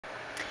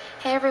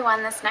Hey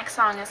everyone, this next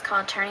song is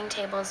called Turning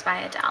Tables by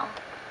Adele.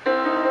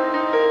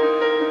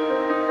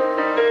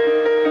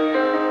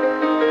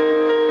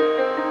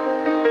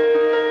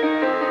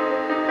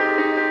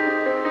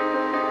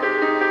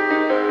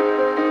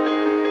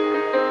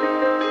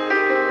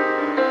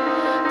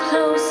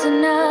 Close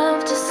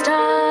enough to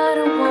start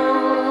a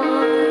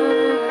war.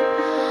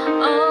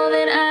 All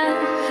that I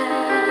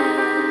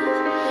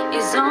have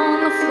is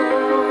on the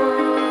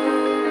floor.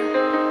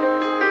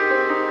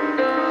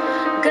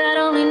 God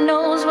only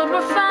knows what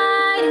we're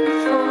fighting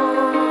for.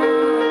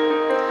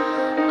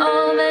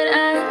 All that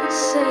I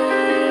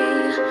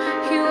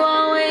say, you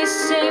always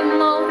say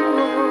more.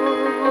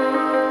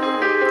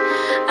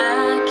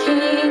 I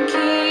can't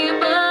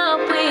keep up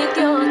with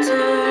your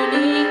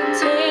turning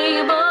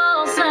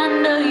tables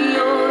under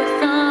your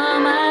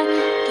thumb. I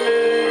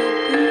can't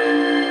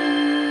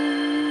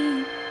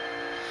breathe.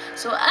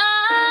 So I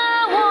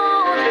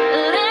won't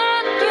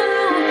let you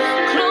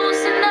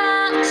close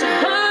enough to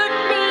hurt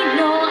me.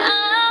 No,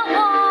 I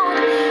won't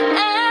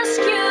ask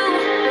you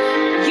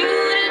to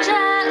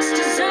just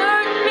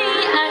desert me.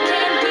 I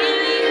can't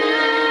give you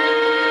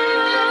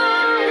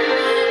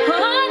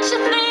what you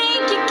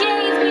think you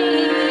gave me.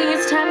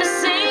 It's time to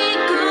say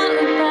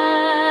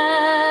goodbye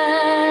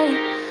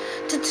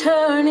to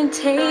turning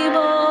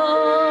tables,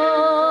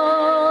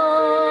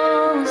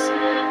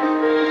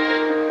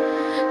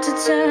 to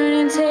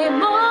turning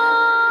tables.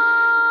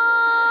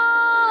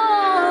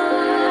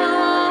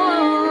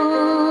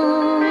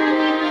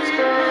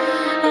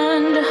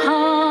 Under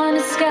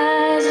haunted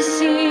skies I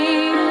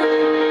see you.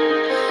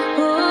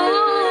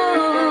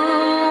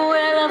 Ooh,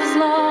 where love is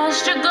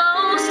lost, your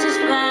ghost is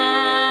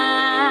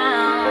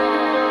found.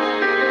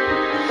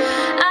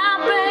 I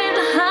braved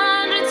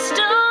 100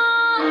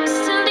 storms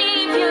to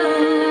leave you.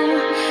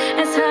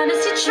 As hard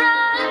as you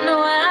try, no,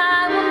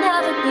 I will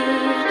never be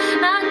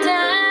knocked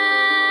down.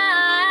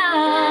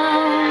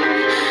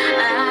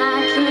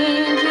 I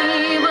can't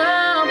keep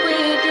up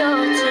with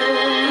your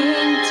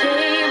turning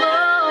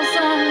tables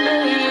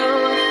under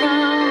your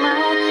thumb. I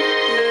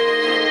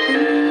can't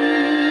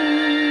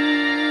breathe.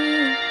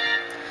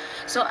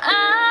 So I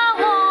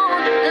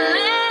won't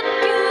let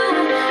you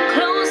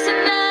close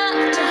enough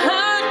to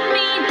hurt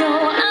me. No,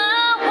 I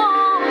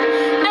won't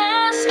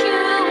ask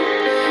you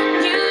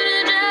to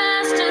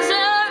just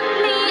desert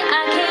me.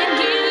 I can't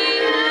give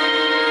you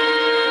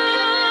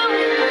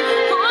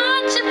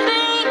what you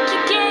think you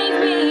gave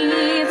me.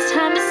 It's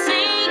time to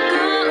say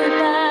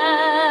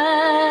goodbye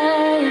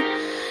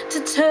to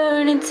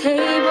turning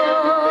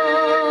tables,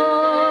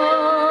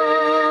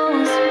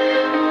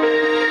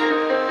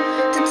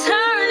 to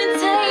turning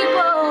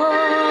tables.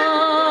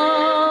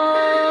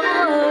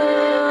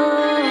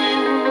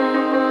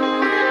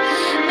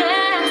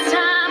 Next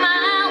time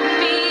I'll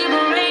be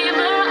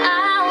braver,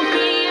 I'll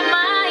be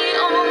my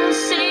own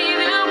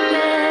savior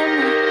when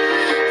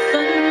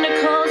thunder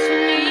calls for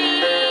me.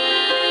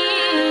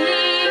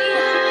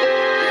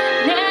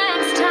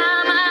 Next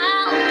time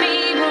I'll be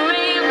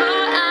braver,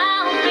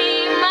 I'll be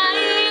my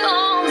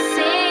own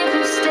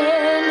savior,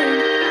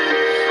 standing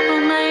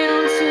on my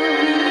own two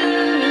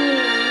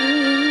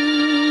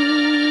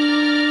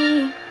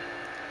feet.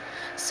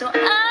 So I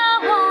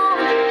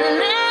won't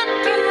let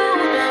you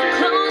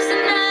close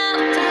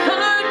enough to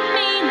hurt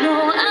me. No,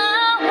 I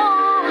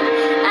won't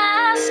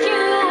ask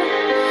you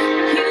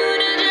to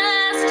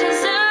just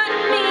desert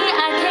me.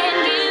 I can't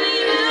give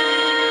you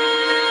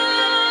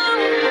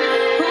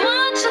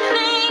what you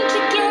think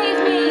you gave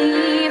me.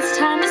 It's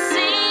time to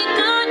say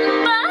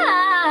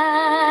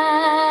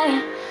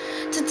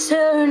goodbye to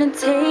turning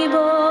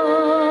tables.